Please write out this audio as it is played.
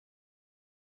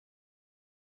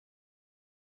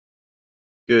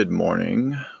Good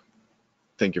morning.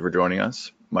 Thank you for joining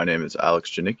us. My name is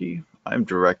Alex Janicki. I'm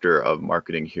Director of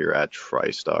Marketing here at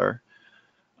TriStar.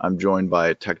 I'm joined by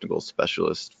a technical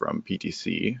specialist from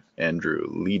PTC, Andrew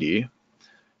Leedy.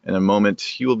 In a moment,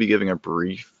 he will be giving a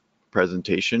brief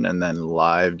presentation and then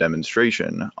live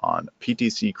demonstration on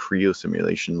PTC Creo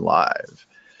Simulation Live.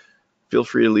 Feel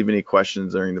free to leave any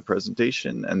questions during the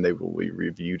presentation and they will be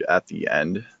reviewed at the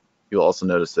end. You'll also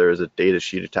notice there is a data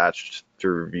sheet attached to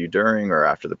review during or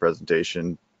after the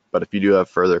presentation, but if you do have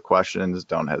further questions,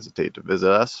 don't hesitate to visit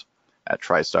us at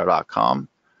tristar.com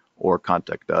or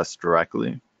contact us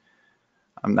directly.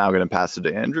 I'm now going to pass it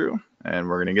to Andrew, and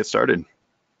we're going to get started.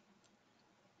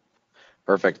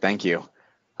 Perfect, thank you.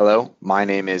 Hello, my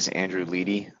name is Andrew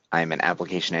Leedy. I'm an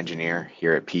application engineer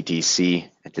here at PTC,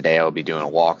 and today I'll be doing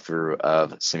a walkthrough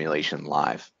of Simulation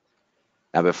Live.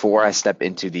 Now, before I step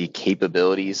into the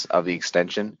capabilities of the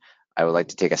extension, I would like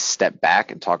to take a step back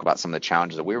and talk about some of the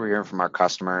challenges that we were hearing from our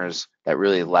customers that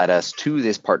really led us to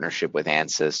this partnership with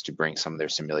ANSYS to bring some of their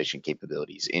simulation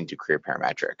capabilities into Creo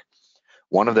Parametric.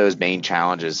 One of those main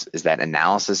challenges is that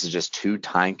analysis is just too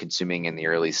time-consuming in the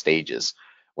early stages.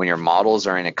 When your models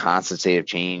are in a constant state of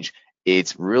change,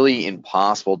 it's really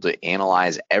impossible to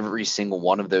analyze every single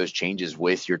one of those changes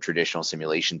with your traditional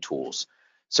simulation tools.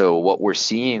 So what we're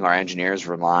seeing are engineers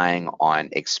relying on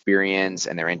experience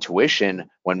and their intuition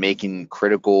when making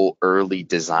critical early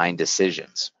design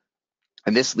decisions.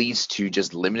 And this leads to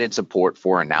just limited support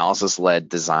for analysis-led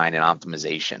design and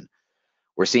optimization.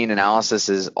 We're seeing analysis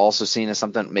is also seen as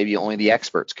something maybe only the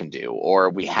experts can do, or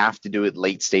we have to do it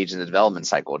late stage in the development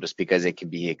cycle just because it can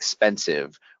be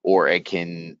expensive or it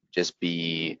can just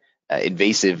be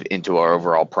invasive into our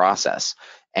overall process.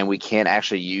 And we can't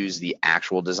actually use the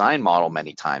actual design model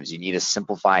many times. You need a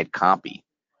simplified copy.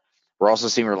 We're also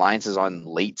seeing reliances on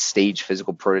late stage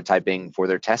physical prototyping for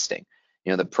their testing.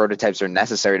 The prototypes are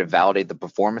necessary to validate the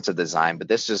performance of design, but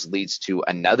this just leads to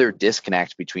another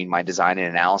disconnect between my design and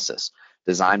analysis.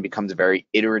 Design becomes a very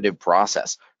iterative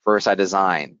process. First I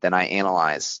design, then I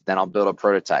analyze, then I'll build a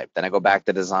prototype, then I go back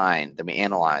to design, then we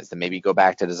analyze, then maybe go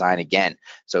back to design again.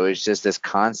 So it's just this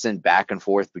constant back and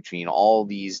forth between all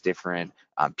these different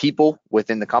people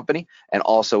within the company and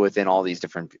also within all these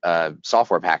different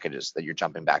software packages that you're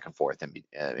jumping back and forth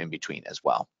in between as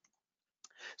well.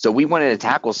 So we wanted to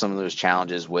tackle some of those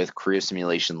challenges with Creo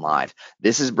Simulation Live.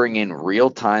 This is bringing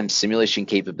real-time simulation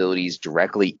capabilities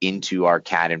directly into our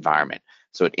CAD environment.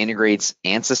 So it integrates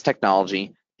ANSYS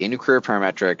technology into Creo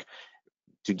Parametric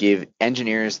to give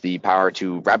engineers the power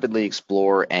to rapidly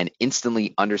explore and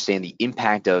instantly understand the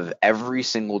impact of every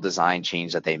single design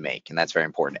change that they make. And that's very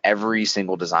important. Every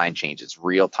single design change, it's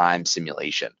real-time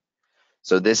simulation.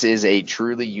 So this is a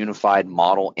truly unified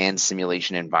model and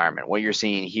simulation environment. What you're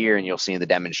seeing here, and you'll see in the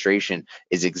demonstration,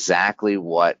 is exactly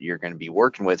what you're going to be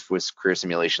working with Creo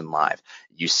Simulation Live.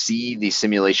 You see the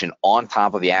simulation on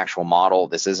top of the actual model.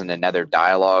 This isn't another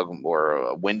dialogue or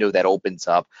a window that opens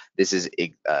up. This is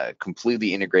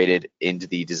completely integrated into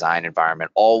the design environment,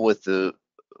 all with the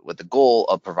goal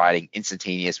of providing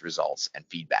instantaneous results and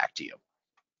feedback to you.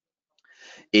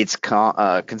 It's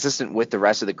consistent with the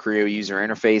rest of the Creo user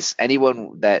interface.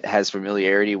 Anyone that has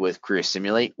familiarity with Creo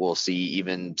Simulate will see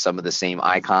even some of the same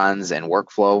icons and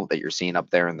workflow that you're seeing up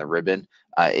there in the ribbon,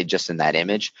 just in that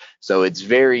image. So it's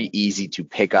very easy to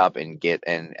pick up and get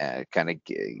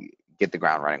the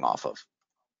ground running off of.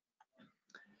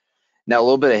 Now, a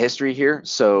little bit of history here.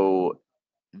 So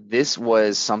this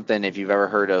was something, if you've ever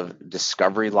heard of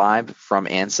Discovery Live from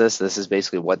ANSYS, this is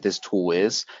basically what this tool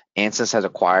is. ANSYS has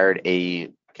acquired a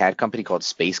CAD company called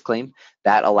SpaceClaim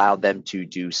that allowed them to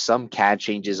do some CAD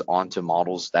changes onto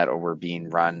models that were being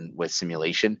run with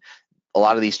simulation. A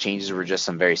lot of these changes were just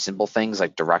some very simple things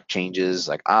like direct changes,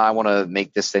 like I want to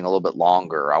make this thing a little bit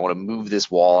longer, I want to move this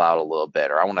wall out a little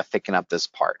bit, or I want to thicken up this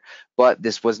part. But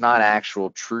this was not actual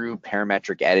true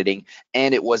parametric editing,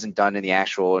 and it wasn't done in the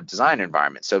actual design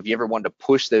environment. So if you ever wanted to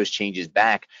push those changes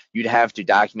back, you'd have to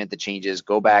document the changes,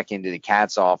 go back into the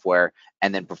CAD software,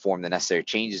 and then perform the necessary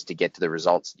changes to get to the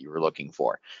results that you were looking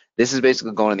for. This is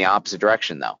basically going in the opposite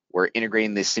direction though. We're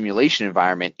integrating the simulation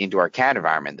environment into our CAD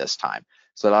environment this time.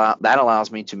 So that allows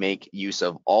me to make use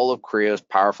of all of Creo's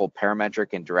powerful parametric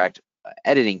and direct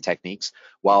editing techniques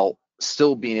while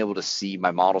still being able to see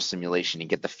my model simulation and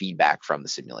get the feedback from the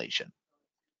simulation.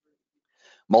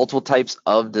 Multiple types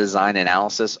of design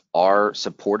analysis are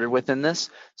supported within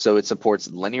this. So it supports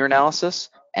linear analysis,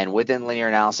 and within linear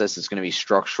analysis, it's going to be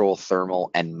structural, thermal,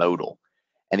 and modal.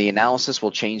 And the analysis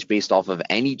will change based off of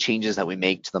any changes that we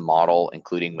make to the model,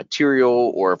 including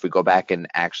material, or if we go back and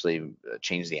actually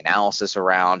change the analysis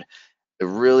around. It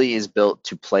really is built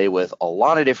to play with a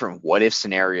lot of different what-if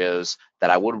scenarios that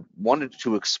I would have wanted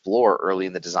to explore early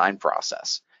in the design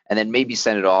process, and then maybe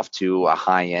send it off to a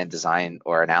high-end design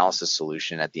or analysis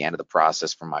solution at the end of the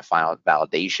process for my final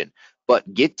validation,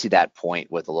 but get to that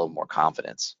point with a little more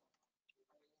confidence.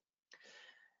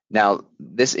 Now,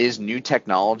 this is new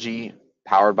technology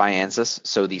powered by ANSYS,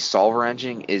 so the solver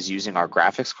engine is using our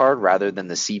graphics card rather than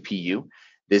the CPU.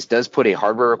 This does put a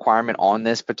hardware requirement on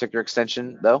this particular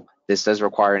extension, though. This does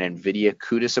require an NVIDIA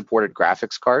CUDA-supported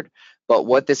graphics card, but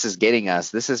what this is getting us,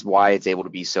 this is why it's able to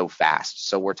be so fast.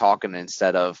 So we're talking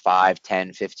instead of 5,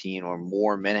 10, 15, or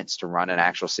more minutes to run an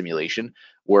actual simulation,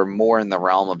 we're more in the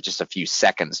realm of just a few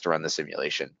seconds to run the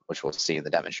simulation, which we'll see in the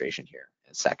demonstration here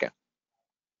in a second.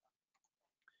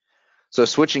 So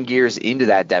switching gears into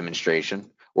that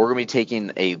demonstration, we're going to be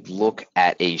taking a look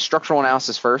at a structural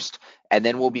analysis first, and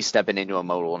then we'll be stepping into a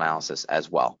modal analysis as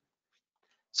well.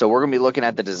 So we're going to be looking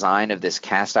at the design of this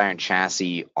cast iron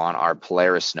chassis on our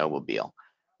Polaris snowmobile.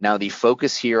 Now, the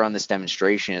focus here on this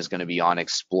demonstration is going to be on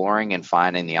exploring and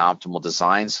finding the optimal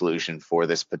design solution for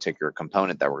this particular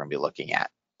component that we're going to be looking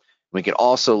at. We could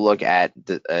also look at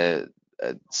the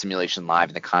simulation live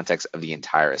in the context of the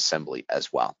entire assembly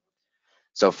as well.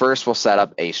 So first, we'll set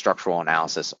up a structural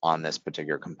analysis on this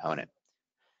particular component.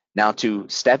 Now, to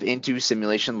step into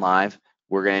simulation live,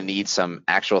 we're going to need some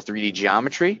actual 3D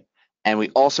geometry, and we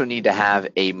also need to have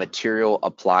a material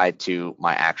applied to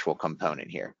my actual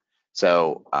component here.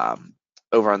 So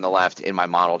over on the left in my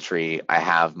model tree, I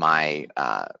have my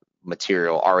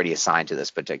material already assigned to this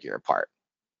particular part.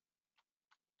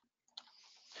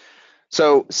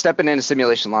 So stepping into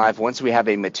simulation live, once we have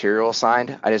a material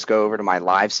assigned, I just go over to my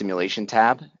live simulation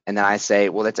tab, and then I say,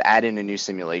 well, let's add in a new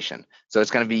simulation. So it's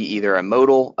going to be either a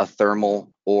modal, a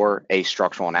thermal, or a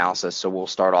structural analysis. So we'll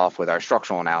start off with our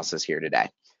structural analysis here today.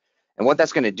 And what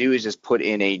that's going to do is just put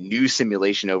in a new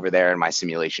simulation over there in my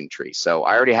simulation tree. So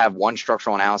I already have one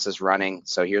structural analysis running.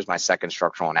 So here's my second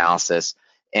structural analysis.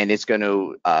 And it's going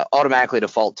to automatically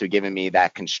default to giving me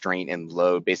that constraint and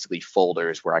load, basically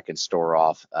folders where I can store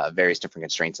off various different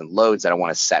constraints and loads that I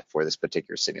want to set for this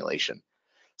particular simulation.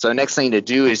 So the next thing to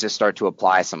do is just start to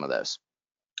apply some of those.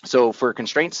 So for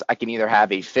constraints, I can either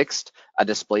have a fixed, a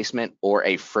displacement, or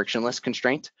a frictionless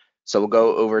constraint. So we'll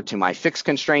go over to my fixed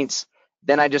constraints.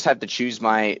 Then I just have to choose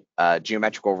my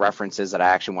geometrical references that I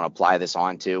actually want to apply this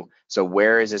onto. So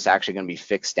where is this actually going to be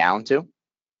fixed down to?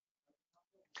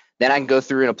 Then I can go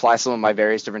through and apply some of my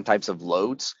various different types of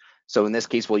loads. So in this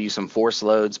case, we'll use some force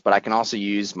loads, but I can also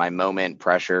use my moment,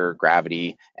 pressure,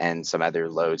 gravity, and some other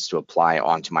loads to apply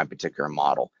onto my particular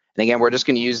model. And again, we're just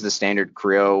going to use the standard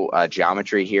Creo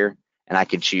geometry here, and I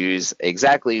can choose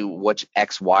exactly which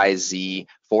X, Y, Z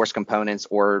force components,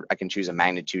 or I can choose a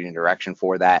magnitude and direction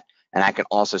for that. And I can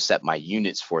also set my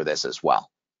units for this as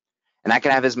well. And I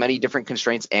can have as many different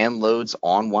constraints and loads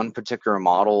on one particular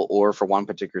model or for one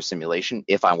particular simulation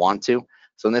if I want to.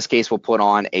 So in this case, we'll put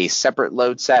on a separate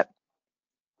load set.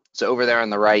 So over there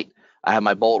on the right, I have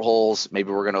my bolt holes.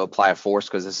 Maybe we're going to apply a force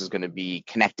because this is going to be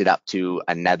connected up to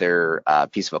another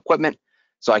piece of equipment.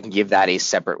 So I can give that a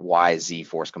separate YZ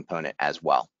force component as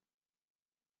well.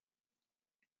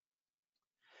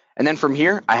 And then from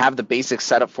here, I have the basic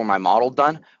setup for my model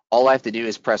done. All I have to do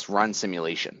is press run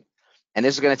simulation. And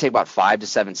this is going to take about 5 to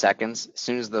 7 seconds. As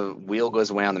soon as the wheel goes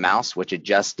away on the mouse, which it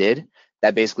just did,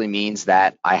 that basically means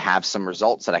that I have some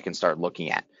results that I can start looking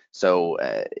at. So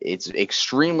it's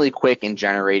extremely quick in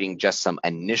generating just some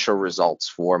initial results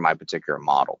for my particular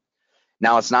model.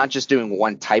 Now, it's not just doing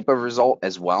one type of result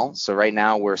as well. So right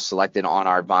now we're selected on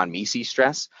our von Mises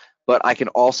stress, but I can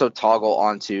also toggle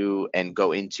onto and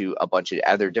go into a bunch of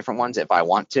other different ones if I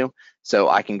want to. So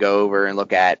I can go over and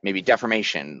look at maybe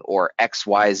deformation or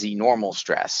XYZ normal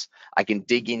stress. I can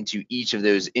dig into each of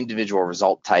those individual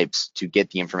result types to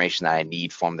get the information that I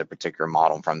need from the particular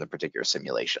model and from the particular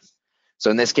simulation.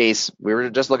 So in this case, we were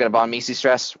just looking at von Mises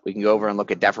stress. We can go over and look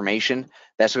at deformation.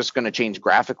 That's just going to change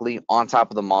graphically on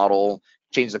top of the model,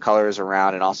 change the colors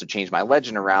around, and also change my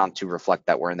legend around to reflect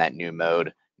that we're in that new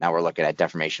mode. Now we're looking at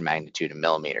deformation magnitude in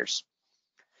millimeters.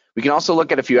 We can also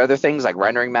look at a few other things like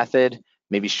rendering method,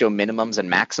 maybe show minimums and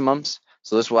maximums.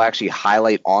 So this will actually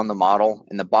highlight on the model.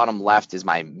 In the bottom left is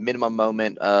my minimum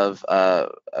moment of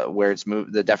where it's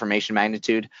moved, the deformation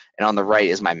magnitude, and on the right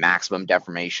is my maximum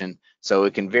deformation. So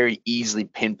it can very easily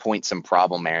pinpoint some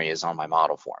problem areas on my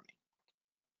model for me.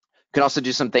 You can also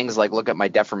do some things like look at my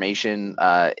deformation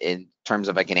in terms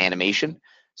of like an animation.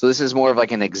 So this is more of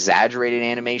like an exaggerated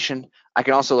animation. I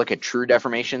can also look at true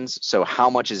deformations. So how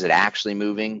much is it actually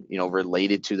moving,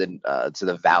 related to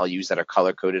the values that are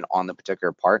color coded on the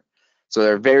particular part. So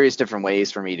there are various different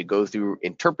ways for me to go through,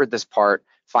 interpret this part,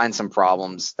 find some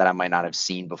problems that I might not have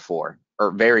seen before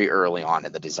or very early on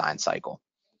in the design cycle.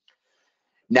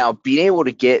 Now, being able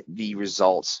to get the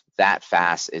results that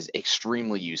fast is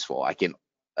extremely useful. I can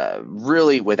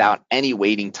really, without any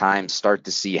waiting time, start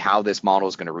to see how this model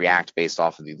is going to react based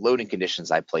off of the loading conditions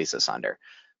I place this under.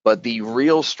 But the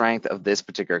real strength of this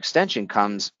particular extension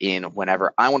comes in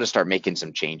whenever I want to start making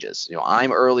some changes.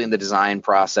 I'm early in the design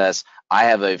process. I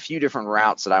have a few different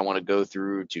routes that I want to go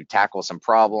through to tackle some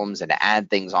problems and to add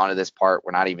things onto this part.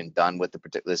 We're not even done with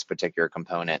this particular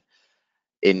component.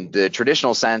 In the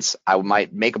traditional sense, I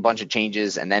might make a bunch of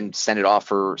changes and then send it off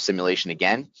for simulation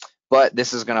again. But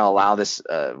this is going to allow this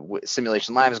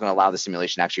simulation live is going to allow the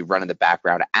simulation to actually run in the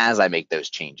background as I make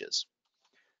those changes.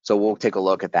 So we'll take a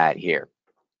look at that here.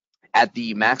 At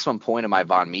the maximum point of my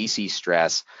von Mises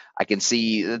stress, I can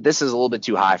see this is a little bit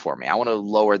too high for me. I want to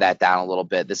lower that down a little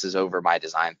bit. This is over my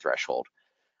design threshold.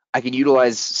 I can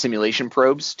utilize simulation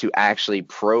probes to actually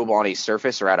probe on a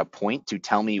surface or at a point to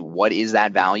tell me what is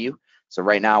that value. So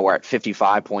right now we're at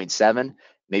 55.7.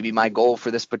 Maybe my goal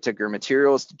for this particular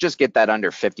material is to just get that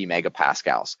under 50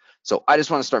 megapascals. So I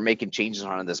just want to start making changes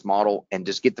on this model and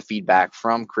just get the feedback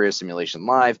from Creo Simulation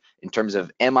Live in terms of,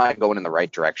 am I going in the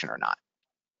right direction or not?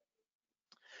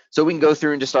 So we can go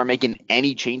through and just start making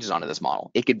any changes onto this model.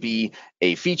 It could be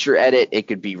a feature edit. It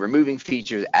could be removing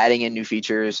features, adding in new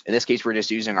features. In this case, we're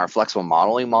just using our flexible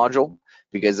modeling module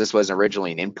because this was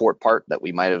originally an import part that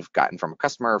we might have gotten from a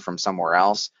customer or from somewhere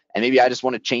else. And maybe I just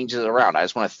want to change it around. I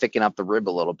just want to thicken up the rib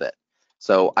a little bit.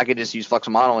 So I could just use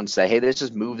flexible model and say, hey, let's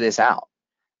just move this out.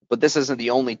 But this isn't the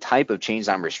only type of change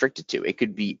I'm restricted to. It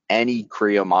could be any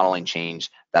Creo modeling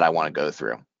change that I want to go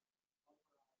through.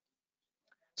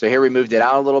 So here we moved it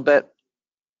out a little bit,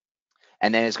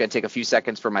 and then it's going to take a few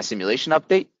seconds for my simulation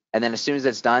update. And then as soon as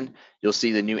it's done, you'll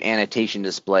see the new annotation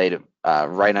displayed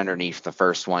right underneath the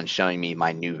first one showing me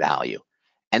my new value.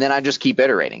 And then I just keep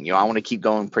iterating. I want to keep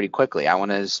going pretty quickly. I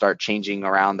want to start changing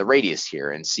around the radius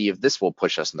here and see if this will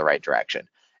push us in the right direction.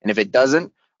 And if it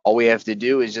doesn't, all we have to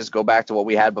do is just go back to what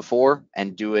we had before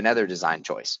and do another design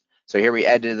choice. So here we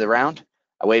edited the round.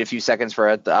 I wait a few seconds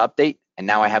for the update, and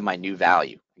now I have my new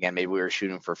value. Again, maybe we were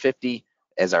shooting for 50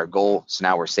 as our goal, so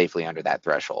now we're safely under that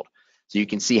threshold. So you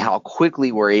can see how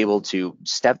quickly we're able to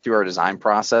step through our design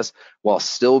process while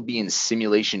still being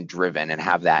simulation driven and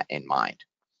have that in mind.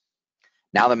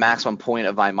 Now the maximum point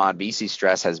of my mod BC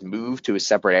stress has moved to a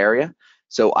separate area,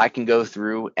 so I can go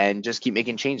through and just keep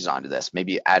making changes onto this,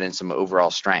 maybe add in some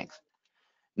overall strength.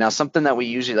 Now, something that we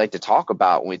usually like to talk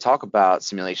about when we talk about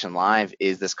Simulation Live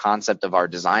is this concept of our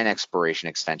design expiration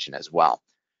extension as well.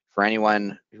 For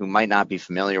anyone who might not be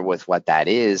familiar with what that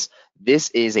is, this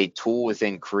is a tool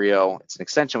within Creo. It's an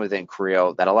extension within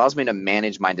Creo that allows me to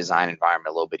manage my design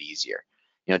environment a little bit easier.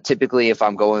 Typically, if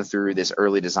I'm going through this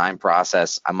early design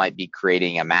process, I might be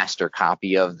creating a master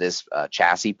copy of this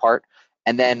chassis part.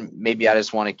 And then maybe I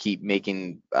just want to keep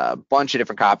making a bunch of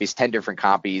different copies, 10 different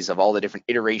copies of all the different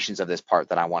iterations of this part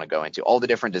that I want to go into, all the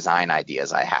different design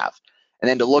ideas I have. And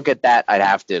then to look at that, I'd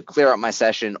have to clear up my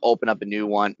session, open up a new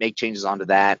one, make changes onto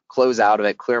that, close out of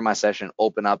it, clear my session,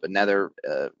 open up another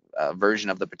version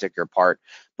of the particular part.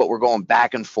 But we're going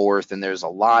back and forth, and there's a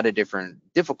lot of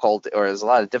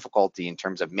difficulty in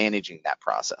terms of managing that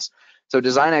process. So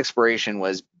design expiration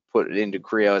was put into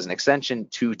Creo as an extension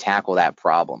to tackle that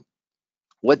problem.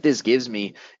 What this gives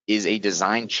me is a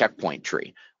design checkpoint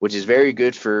tree, which is very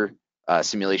good for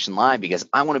Simulation Live because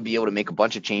I want to be able to make a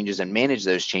bunch of changes and manage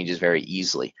those changes very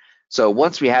easily. So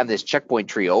once we have this checkpoint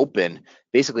tree open,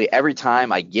 basically every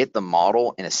time I get the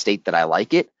model in a state that I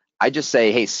like it, I just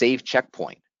say, hey, save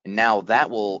checkpoint. And now that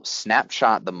will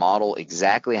snapshot the model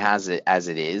exactly as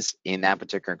it is in that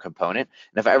particular component.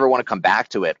 And if I ever want to come back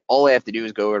to it, all I have to do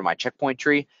is go over to my checkpoint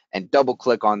tree and double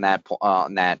click on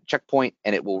that checkpoint,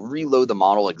 and it will reload the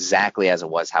model exactly as it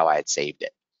was how I had saved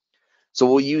it. So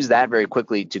we'll use that very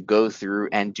quickly to go through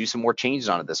and do some more changes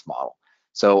onto this model.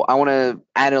 So I want to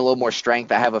add in a little more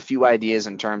strength. I have a few ideas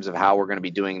in terms of how we're going to be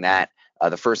doing that.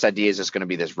 The first idea is just going to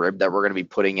be this rib that we're going to be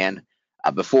putting in.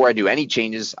 Before I do any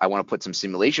changes, I want to put some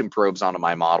simulation probes onto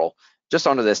my model, just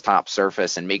onto this top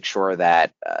surface, and make sure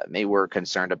that maybe we're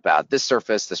concerned about this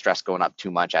surface, the stress going up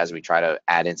too much as we try to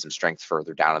add in some strength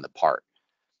further down in the part.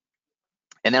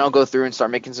 And then I'll go through and start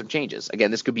making some changes.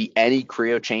 Again, this could be any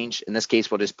Creo change. In this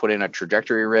case, we'll just put in a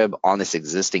trajectory rib on this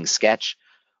existing sketch.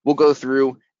 We'll go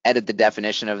through, edit the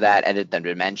definition of that, edit the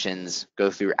dimensions, go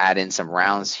through, add in some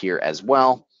rounds here as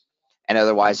well, and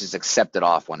otherwise just accept it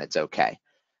off when it's okay.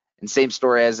 And same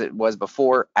story as it was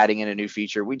before, adding in a new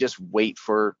feature, we just wait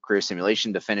for Creo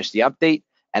Simulation to finish the update,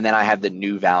 and then I have the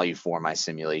new value for my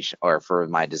simulation or for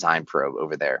my design probe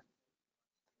over there.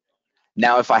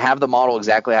 Now, if I have the model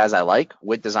exactly as I like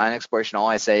with design exploration, all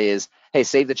I say is, hey,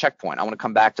 save the checkpoint. I want to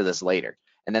come back to this later.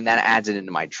 And then that adds it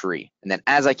into my tree. And then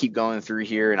as I keep going through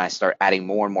here and I start adding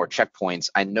more and more checkpoints,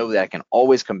 I know that I can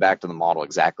always come back to the model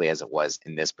exactly as it was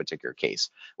in this particular case,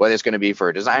 whether it's going to be for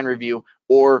a design review,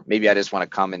 or maybe I just want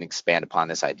to come and expand upon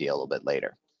this idea a little bit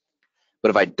later. But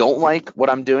if I don't like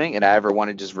what I'm doing and I ever want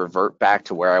to just revert back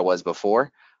to where I was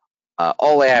before,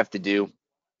 all I have to do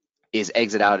is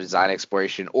exit out of design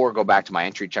exploration or go back to my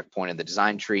entry checkpoint in the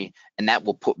design tree, and that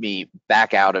will put me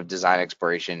back out of design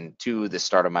exploration to the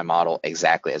start of my model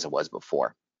exactly as it was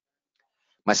before.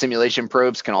 My simulation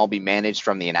probes can all be managed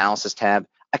from the analysis tab.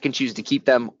 I can choose to keep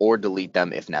them or delete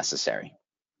them if necessary.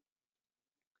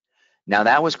 Now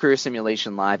that was Creo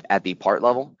Simulation Live at the part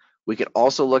level. We could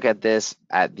also look at this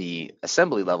at the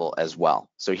assembly level as well.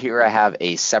 So here I have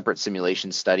a separate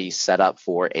simulation study set up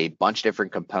for a bunch of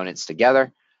different components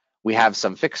together. We have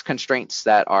some fixed constraints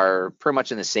that are pretty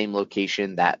much in the same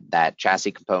location that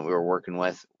chassis component we were working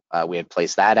with, we had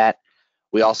placed that at.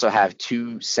 We also have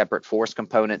two separate force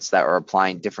components that are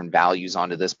applying different values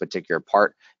onto this particular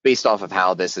part based off of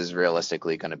how this is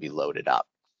realistically going to be loaded up.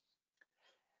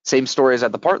 Same story as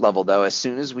at the part level though. As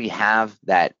soon as we have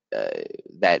that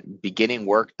beginning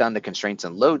work done, the constraints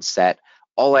and load set,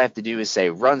 all I have to do is say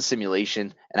run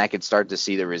simulation, and I can start to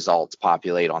see the results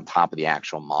populate on top of the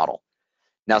actual model.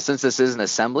 Now, since this is an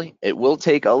assembly, it will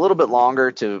take a little bit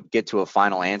longer to get to a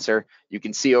final answer. You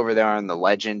can see over there on the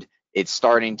legend, it's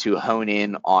starting to hone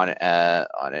in on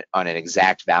an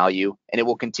exact value, and it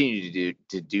will continue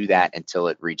to do that until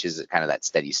it reaches kind of that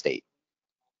steady state.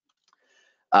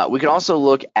 We can also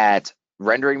look at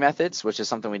rendering methods, which is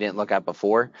something we didn't look at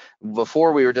before.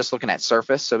 Before we were just looking at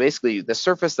surface. So basically the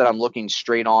surface that I'm looking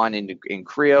straight on in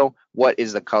Creo, what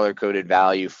is the color coded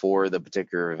value for the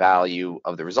particular value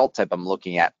of the result type I'm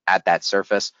looking at that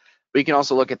surface. We can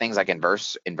also look at things like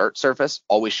invert surface,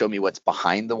 always show me what's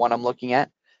behind the one I'm looking at.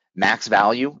 Max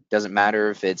value, doesn't matter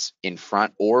if it's in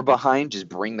front or behind, just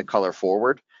bring the color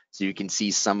forward. So you can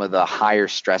see some of the higher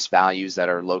stress values that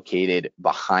are located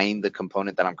behind the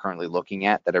component that I'm currently looking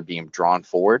at that are being drawn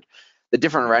forward. The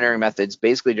different rendering methods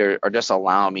basically are just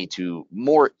allowing me to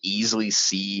more easily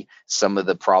see some of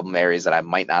the problem areas that I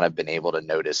might not have been able to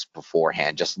notice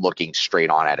beforehand, just looking straight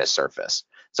on at a surface.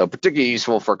 So particularly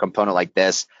useful for a component like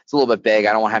this. It's a little bit big.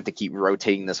 I don't want to have to keep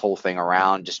rotating this whole thing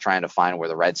around, just trying to find where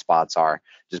the red spots are.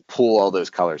 Just pull all those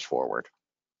colors forward.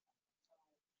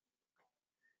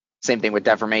 Same thing with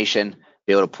deformation,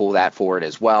 be able to pull that forward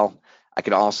as well. I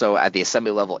could also, at the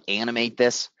assembly level, animate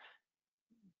this.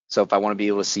 So if I want to be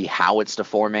able to see how it's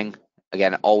deforming,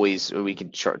 again, always we can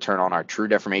turn on our true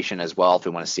deformation as well if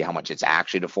we want to see how much it's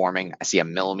actually deforming. I see a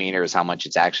millimeter is how much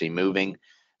it's actually moving.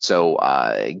 So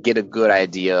get a good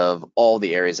idea of all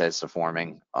the areas that it's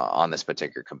deforming on this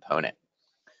particular component.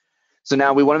 So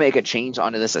now we want to make a change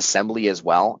onto this assembly as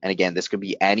well. And again, this could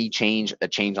be any change, a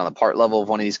change on the part level of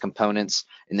one of these components.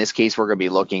 In this case, we're going to be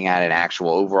looking at an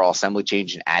actual overall assembly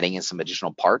change and adding in some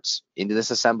additional parts into this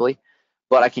assembly.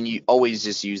 But I can always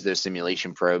just use those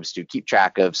simulation probes to keep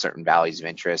track of certain values of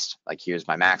interest. Like here's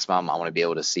my maximum. I want to be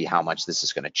able to see how much this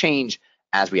is going to change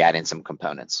as we add in some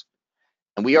components.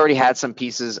 And we already had some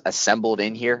pieces assembled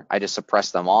in here. I just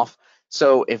suppressed them off.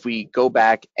 So if we go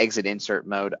back, exit insert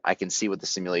mode, I can see what the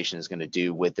simulation is going to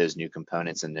do with those new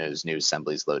components and those new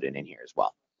assemblies loaded in here as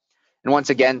well. And once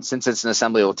again, since it's an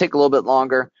assembly, it will take a little bit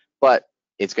longer, but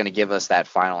it's going to give us that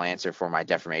final answer for my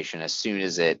deformation as soon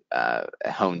as it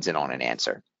hones in on an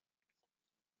answer.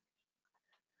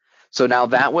 So now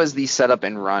that was the setup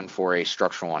and run for a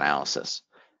structural analysis.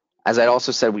 As I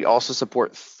also said, we also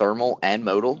support thermal and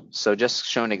modal. So just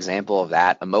show an example of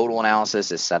that. A modal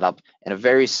analysis is set up in a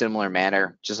very similar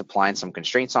manner, just applying some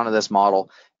constraints onto this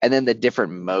model, and then the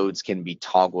different modes can be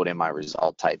toggled in my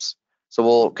result types. So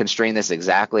we'll constrain this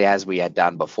exactly as we had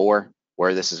done before,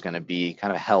 where this is going to be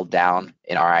kind of held down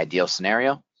in our ideal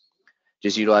scenario.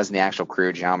 Just utilizing the actual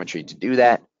Creo geometry to do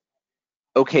that.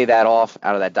 Okay that off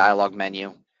out of that dialog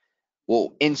menu.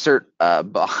 We'll insert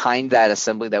behind that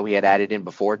assembly that we had added in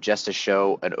before just to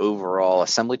show an overall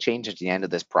assembly change at the end of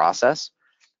this process.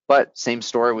 But same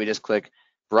story, we just click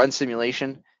run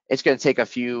simulation. It's going to take a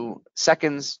few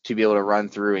seconds to be able to run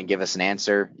through and give us an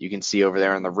answer. You can see over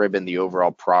there on the ribbon the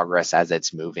overall progress as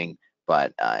it's moving,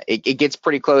 but it gets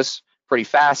pretty close pretty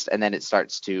fast, and then it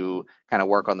starts to kind of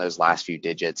work on those last few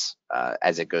digits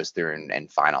as it goes through and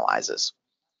finalizes.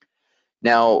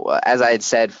 Now, as I had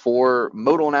said, for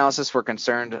modal analysis, we're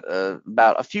concerned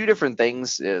about a few different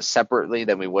things separately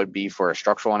than we would be for a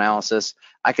structural analysis.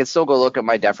 I could still go look at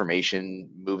my deformation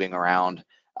moving around.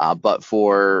 But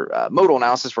for modal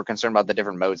analysis, we're concerned about the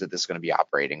different modes that this is going to be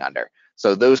operating under.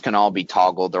 So those can all be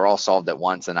toggled. They're all solved at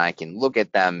once, and I can look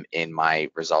at them in my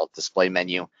result display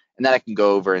menu. And then I can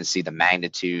go over and see the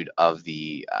magnitude of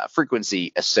the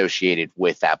frequency associated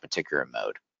with that particular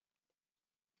mode.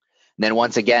 And then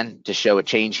once again, to show a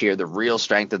change here, the real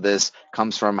strength of this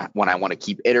comes from when I want to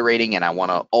keep iterating and I want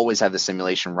to always have the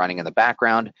simulation running in the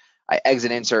background. I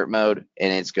exit insert mode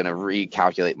and it's going to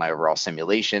recalculate my overall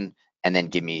simulation and then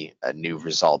give me a new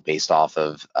result based off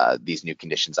of these new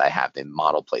conditions I have the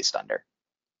model placed under.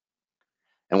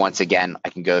 And once again, I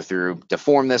can go through,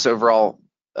 deform this overall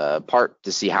part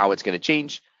to see how it's going to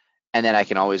change. And then I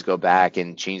can always go back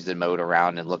and change the mode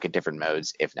around and look at different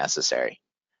modes if necessary.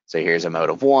 So here's a mode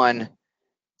of 1,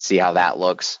 see how that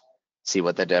looks, see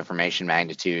what the deformation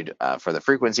magnitude for the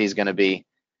frequency is going to be,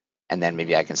 and then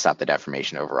maybe I can stop the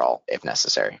deformation overall if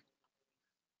necessary.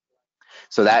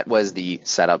 So that was the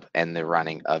setup and the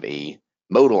running of a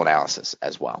modal analysis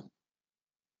as well.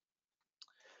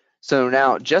 So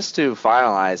now just to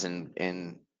finalize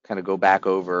and kind of go back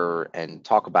over and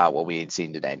talk about what we had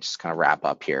seen today, just kind of wrap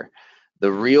up here.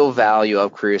 The real value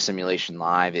of Creo Simulation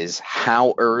Live is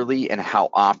how early and how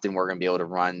often we're going to be able to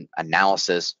run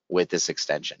analysis with this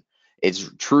extension. It's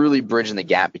truly bridging the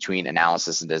gap between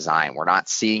analysis and design. We're not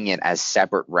seeing it as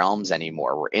separate realms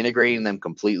anymore. We're integrating them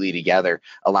completely together,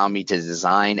 allowing me to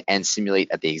design and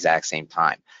simulate at the exact same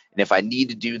time. And if I need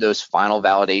to do those final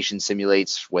validation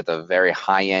simulates with a very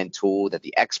high-end tool that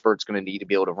the expert's going to need to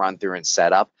be able to run through and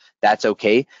set up, that's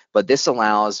okay. But this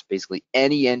allows basically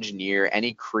any engineer,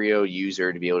 any Creo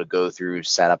user to be able to go through,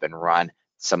 set up, and run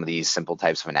some of these simple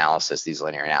types of analysis, these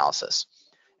linear analysis.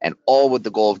 And all with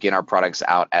the goal of getting our products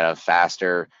out at a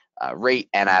faster rate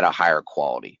and at a higher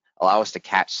quality. Allow us to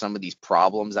catch some of these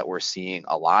problems that we're seeing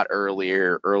a lot early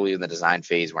in the design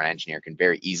phase where an engineer can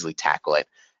very easily tackle it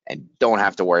and don't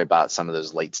have to worry about some of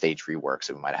those late stage reworks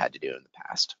that we might have had to do in the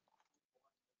past.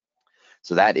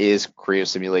 So that is Creo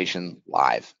Simulation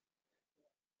Live.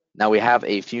 Now we have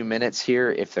a few minutes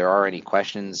here if there are any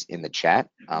questions in the chat,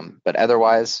 but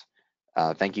otherwise,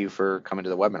 thank you for coming to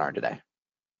the webinar today.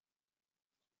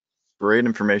 Great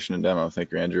information and demo.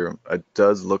 Thank you, Andrew. It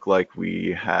does look like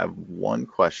we have one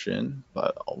question,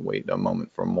 but I'll wait a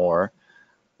moment for more.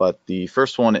 But the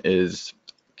first one is,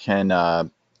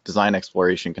 can design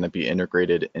exploration, can it be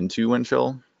integrated into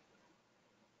Windchill?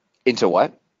 Into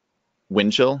what?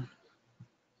 Windchill?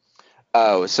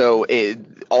 Oh, so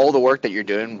all the work that you're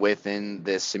doing within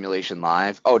this simulation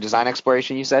live. Oh, design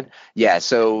exploration, you said? Yeah,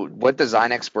 so what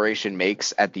design exploration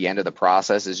makes at the end of the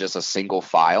process is just a single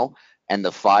file, and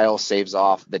the file saves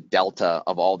off the delta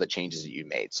of all the changes that you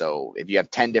made. So if you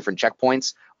have 10 different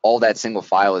checkpoints, all that single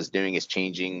file is doing is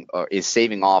changing or is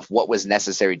saving off what was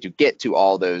necessary to get to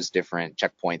all those different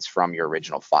checkpoints from your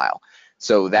original file.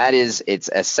 So that is, it's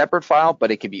a separate file,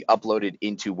 but it can be uploaded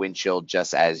into Windchill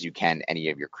just as you can any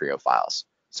of your Creo files.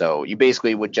 So you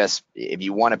basically would just, if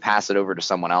you want to pass it over to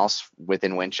someone else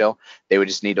within Windchill, they would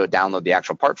just need to download the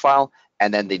actual part file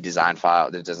and then the design file,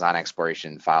 the design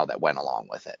exploration file that went along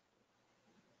with it.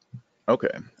 Okay,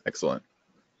 excellent.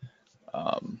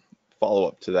 Follow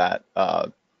up to that.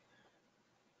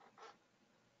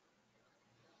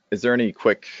 Is there any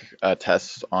quick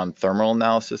tests on thermal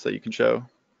analysis that you can show?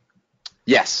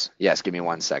 Yes, give me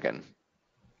 1 second.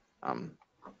 All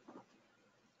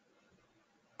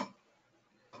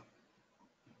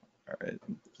right,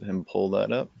 let him pull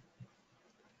that up.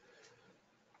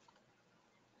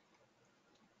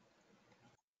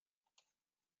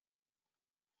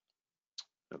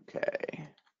 Okay.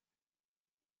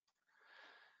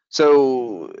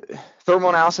 So thermal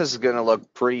analysis is going to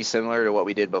look pretty similar to what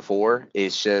we did before.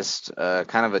 It's just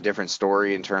kind of a different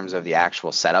story in terms of the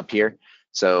actual setup here.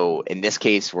 So in this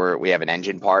case, we have an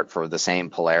engine part for the same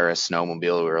Polaris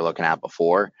snowmobile we were looking at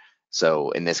before.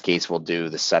 So in this case, we'll do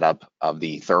the setup of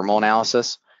the thermal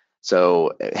analysis.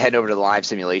 So head over to the live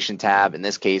simulation tab. In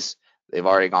this case, they've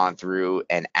already gone through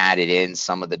and added in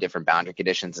some of the different boundary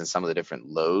conditions and some of the different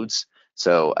loads.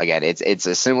 So again, it's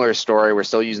a similar story. We're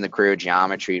still using the Creo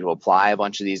geometry to apply a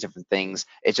bunch of these different things.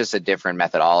 It's just a different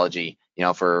methodology. You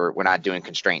know, we're not doing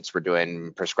constraints. We're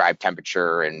doing prescribed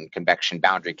temperature and convection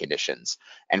boundary conditions.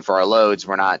 And for our loads,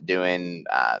 we're not doing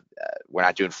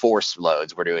force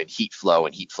loads. We're doing heat flow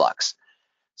and heat flux.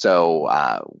 So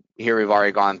here we've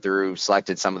already gone through,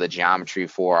 selected some of the geometry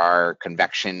for our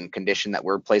convection condition that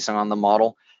we're placing on the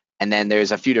model. And then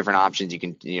there's a few different options you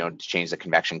can, to change the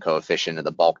convection coefficient and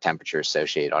the bulk temperature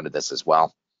associated onto this as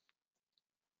well.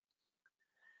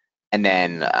 And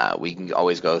then we can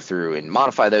always go through and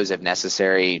modify those if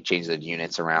necessary, change the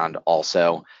units around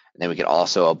also. And then we could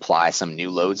also apply some new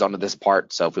loads onto this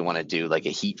part. So if we want to do like a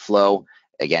heat flow,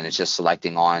 again, it's just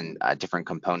selecting on different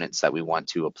components that we want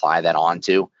to apply that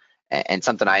onto. And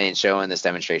something I didn't show in this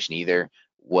demonstration either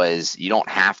was you don't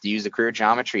have to use the Creo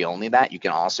geometry only that. You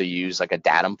can also use like a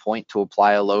datum point to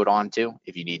apply a load onto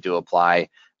if you need to apply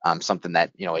something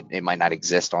that, you know, it might not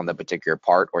exist on the particular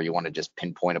part, or you want to just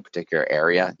pinpoint a particular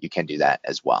area, you can do that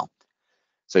as well.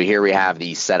 So here we have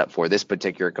the setup for this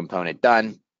particular component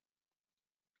done.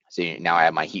 So now I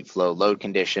have my heat flow load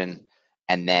condition.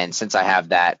 And then since I have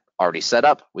that already set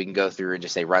up, we can go through and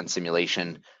just say run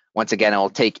simulation. Once again, it will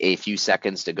take a few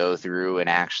seconds to go through and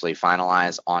actually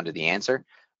finalize onto the answer.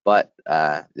 But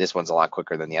this one's a lot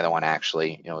quicker than the other one,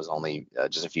 actually. It was only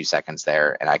just a few seconds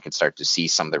there, and I can start to see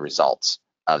some of the results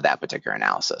of that particular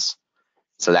analysis.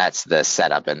 So that's the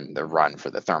setup and the run for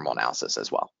the thermal analysis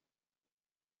as well.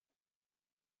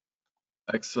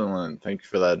 Excellent. Thank you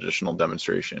for that additional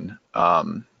demonstration.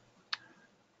 Does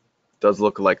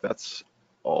look like that's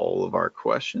all of our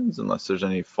questions, unless there's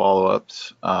any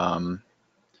follow-ups. I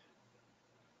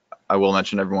will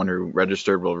mention everyone who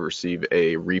registered will receive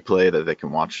a replay that they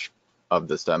can watch of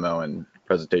this demo and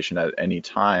presentation at any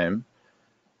time.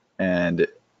 And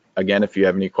again, if you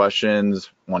have any questions,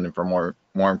 wanting for more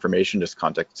information, just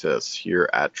contact us here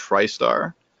at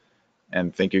TriStar.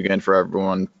 And thank you again for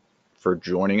everyone for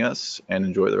joining us, and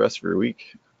enjoy the rest of your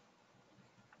week.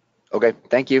 Okay,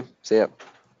 thank you. See ya.